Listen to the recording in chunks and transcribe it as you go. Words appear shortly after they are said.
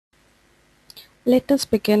Let us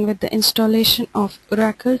begin with the installation of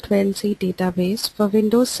Oracle12c database for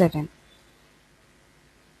Windows 7.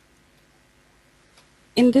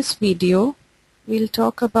 In this video, we'll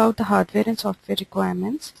talk about the hardware and software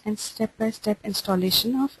requirements and step-by-step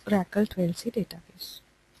installation of Oracle12c database.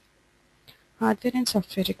 Hardware and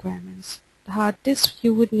software requirements. The hard disk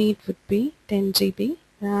you would need would be 10 GB,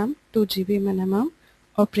 RAM 2 GB minimum,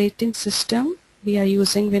 operating system we are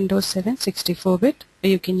using Windows 7 64-bit, or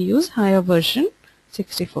you can use higher version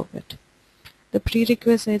 64-bit. The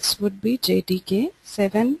prerequisites would be JDK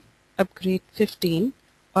 7 upgrade 15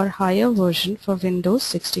 or higher version for Windows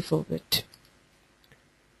 64-bit.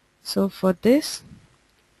 So for this,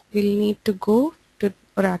 we'll need to go to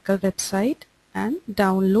Oracle website and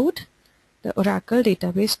download the Oracle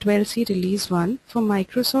Database 12c Release 1 for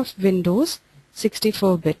Microsoft Windows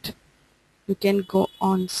 64-bit. You can go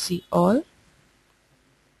on See All.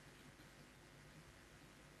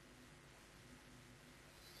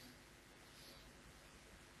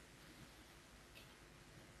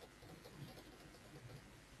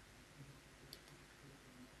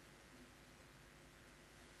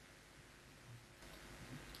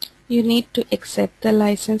 You need to accept the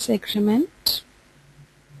license agreement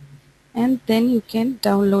and then you can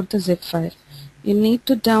download the zip file. You need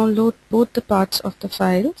to download both the parts of the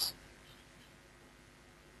files.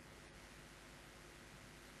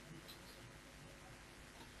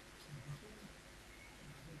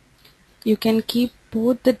 You can keep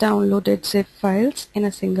both the downloaded zip files in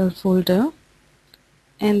a single folder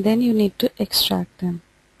and then you need to extract them.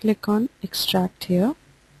 Click on Extract here.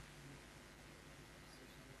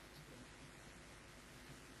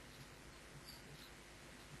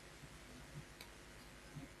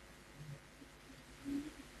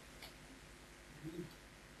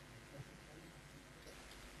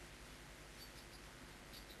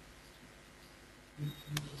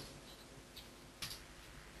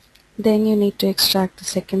 Then you need to extract the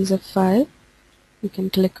second zip file. You can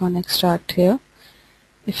click on Extract here.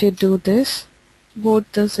 If you do this,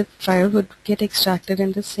 both the zip file would get extracted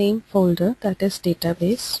in the same folder, that is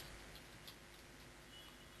database.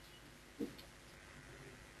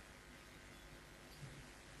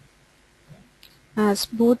 As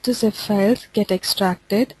both the zip files get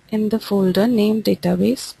extracted in the folder named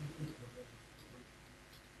database,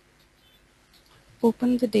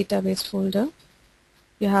 open the database folder.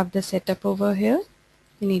 You have the setup over here.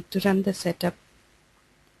 You need to run the setup.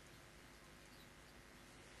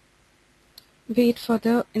 Wait for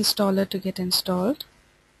the installer to get installed.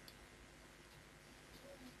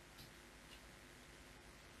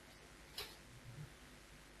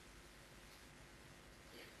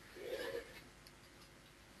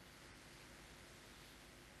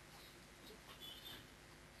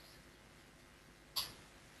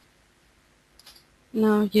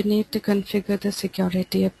 Now you need to configure the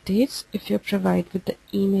security updates. If you provide with the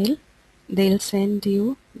email, they'll send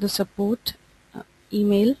you the support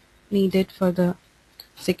email needed for the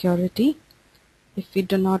security. If we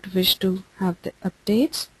do not wish to have the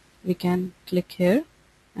updates, we can click here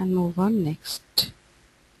and move on next.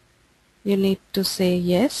 You need to say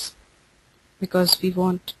yes because we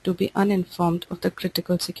want to be uninformed of the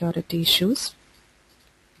critical security issues.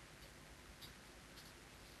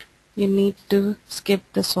 You need to skip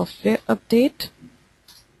the software update.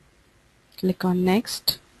 Click on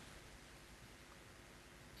Next.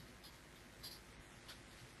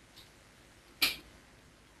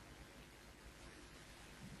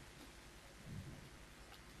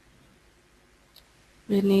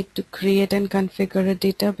 You need to create and configure a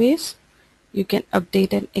database. You can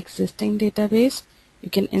update an existing database. You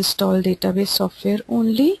can install database software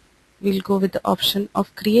only. We'll go with the option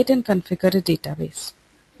of create and configure a database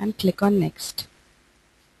and click on Next.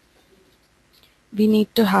 We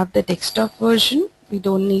need to have the desktop version. We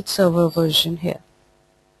don't need server version here.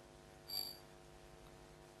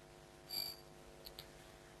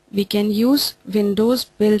 We can use Windows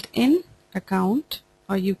built-in account,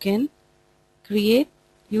 or you can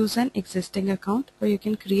use an existing account, or you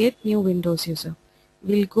can create new Windows user.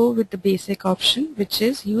 We'll go with the basic option, which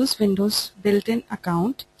is use Windows built-in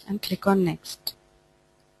account, and click on Next.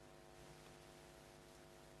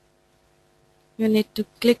 You need to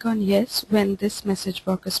click on Yes when this message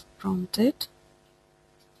box is prompted.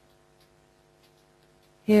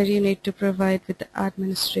 Here you need to provide with the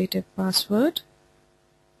administrative password.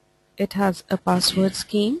 It has a password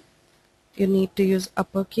scheme. You need to use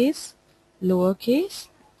uppercase, lowercase,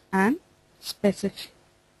 and special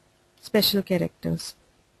characters.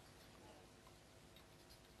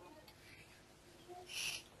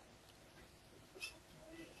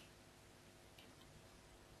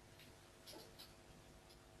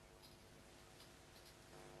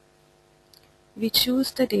 We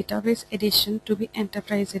choose the database edition to be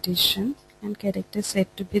Enterprise Edition and character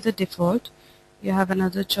set to be the default. You have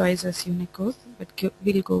another choice as Unicode, but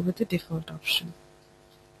we'll go with the default option.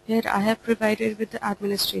 Here I have provided with the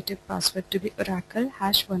administrative password to be Oracle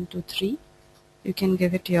 #123. You can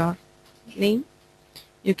give it your name.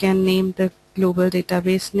 You can name the global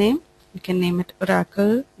database name. You can name it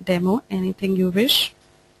Oracle Demo, anything you wish.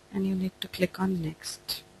 And you need to click on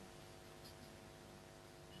Next.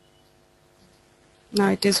 Now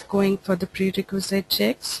it is going for the prerequisite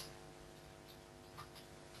checks.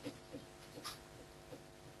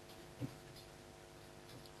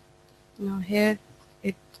 Now here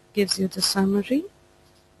it gives you the summary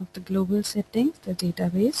of the global settings, the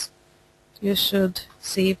database. You should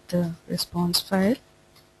save the response file.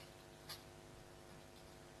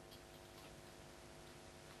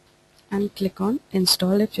 And click on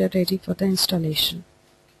Install if you are ready for the installation.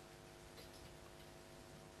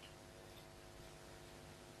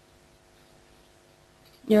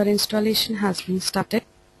 Your installation has been started.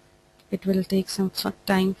 It will take some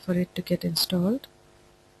time for it to get installed.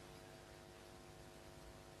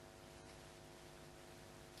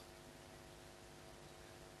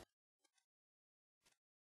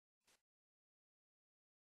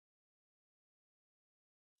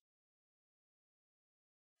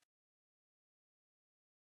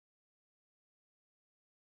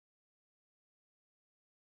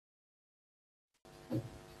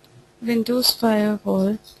 Windows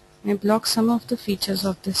Firewall may block some of the features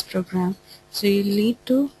of this program, so you need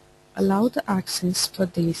to allow the access for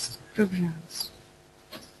these programs.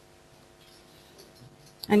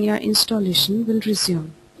 And your installation will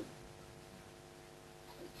resume.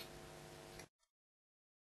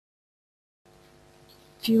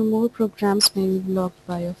 Few more programs may be blocked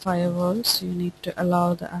by your firewall, so you need to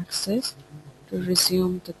allow the access to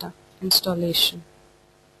resume the installation.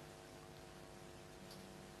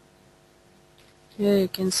 Here you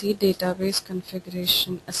can see database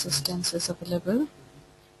configuration assistance is available.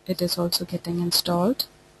 It is also getting installed.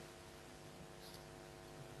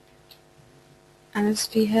 As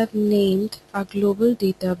we have named our global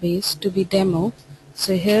database to be demo,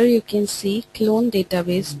 so here you can see clone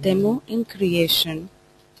database demo in creation.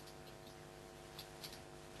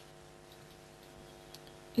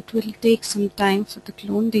 It will take some time for the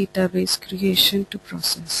clone database creation to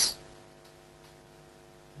process.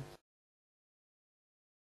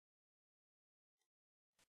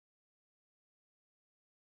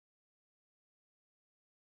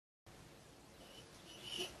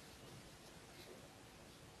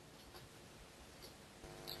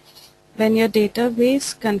 When your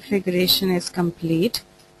database configuration is complete,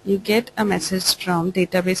 you get a message from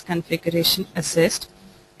Database Configuration Assist.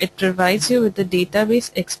 It provides you with the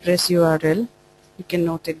Database Express URL. You can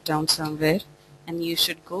note it down somewhere, and you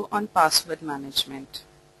should go on Password Management.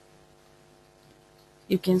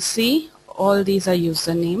 You can see all these are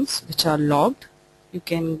usernames which are logged. You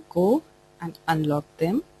can go and unlock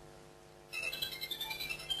them.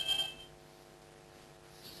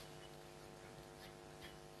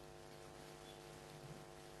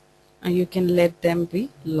 And you can let them be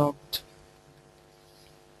logged.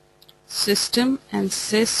 System and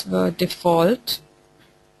sys were default,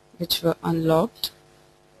 which were unlocked.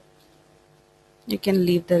 You can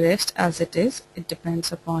leave the rest as it is. It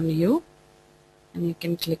depends upon you. And you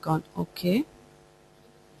can click on OK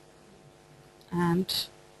and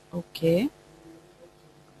OK.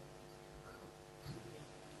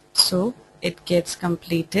 So it gets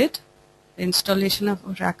completed. The installation of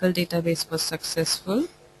Oracle database was successful.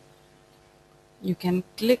 You can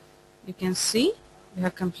click, you can see we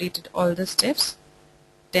have completed all the steps,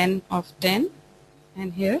 10 of 10,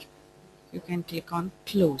 and here you can click on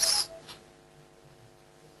close.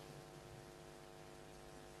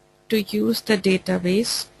 To use the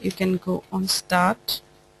database, you can go on Start,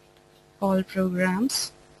 All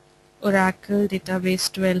Programs, Oracle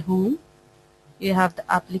Database 12 Home. You have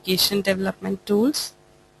the Application Development Tools.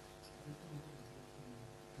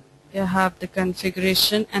 You have the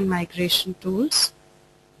Configuration and Migration Tools.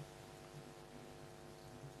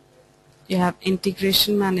 You have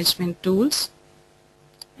Integration Management Tools.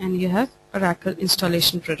 And you have Oracle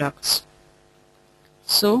Installation Products.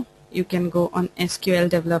 So you can go on SQL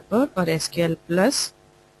Developer or SQL Plus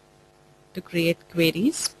to create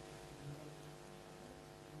queries.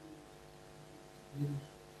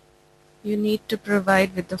 You need to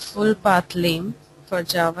provide with the full path name for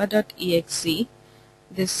java.exe.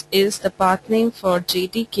 This is the path name for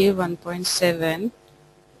JDK 1.7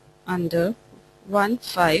 under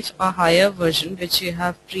 1.5 or higher version which you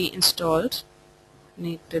have pre-installed.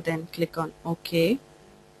 Need to then click on OK.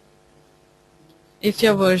 If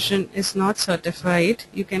your version is not certified,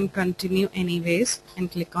 you can continue anyways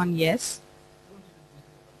and click on yes.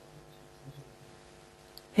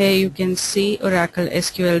 Here you can see Oracle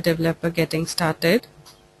SQL Developer getting started.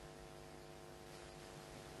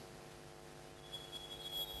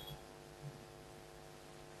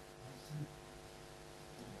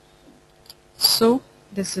 So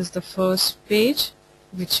this is the first page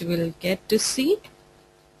which you will get to see.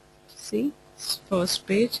 See, first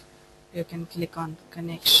page. You can click on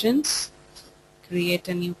connections, create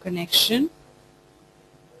a new connection,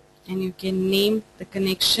 and you can name the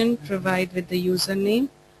connection, provide with the username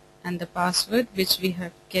and the password which we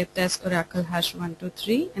have kept as Oracle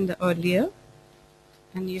 #123 in the earlier,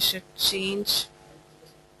 and you should change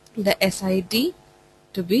the SID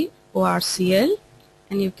to be ORCL,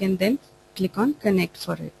 and you can then click on connect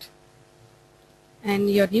for it,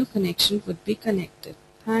 and your new connection would be connected.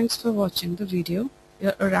 Thanks for watching the video.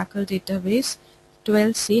 Your Oracle database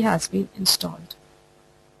 12c has been installed.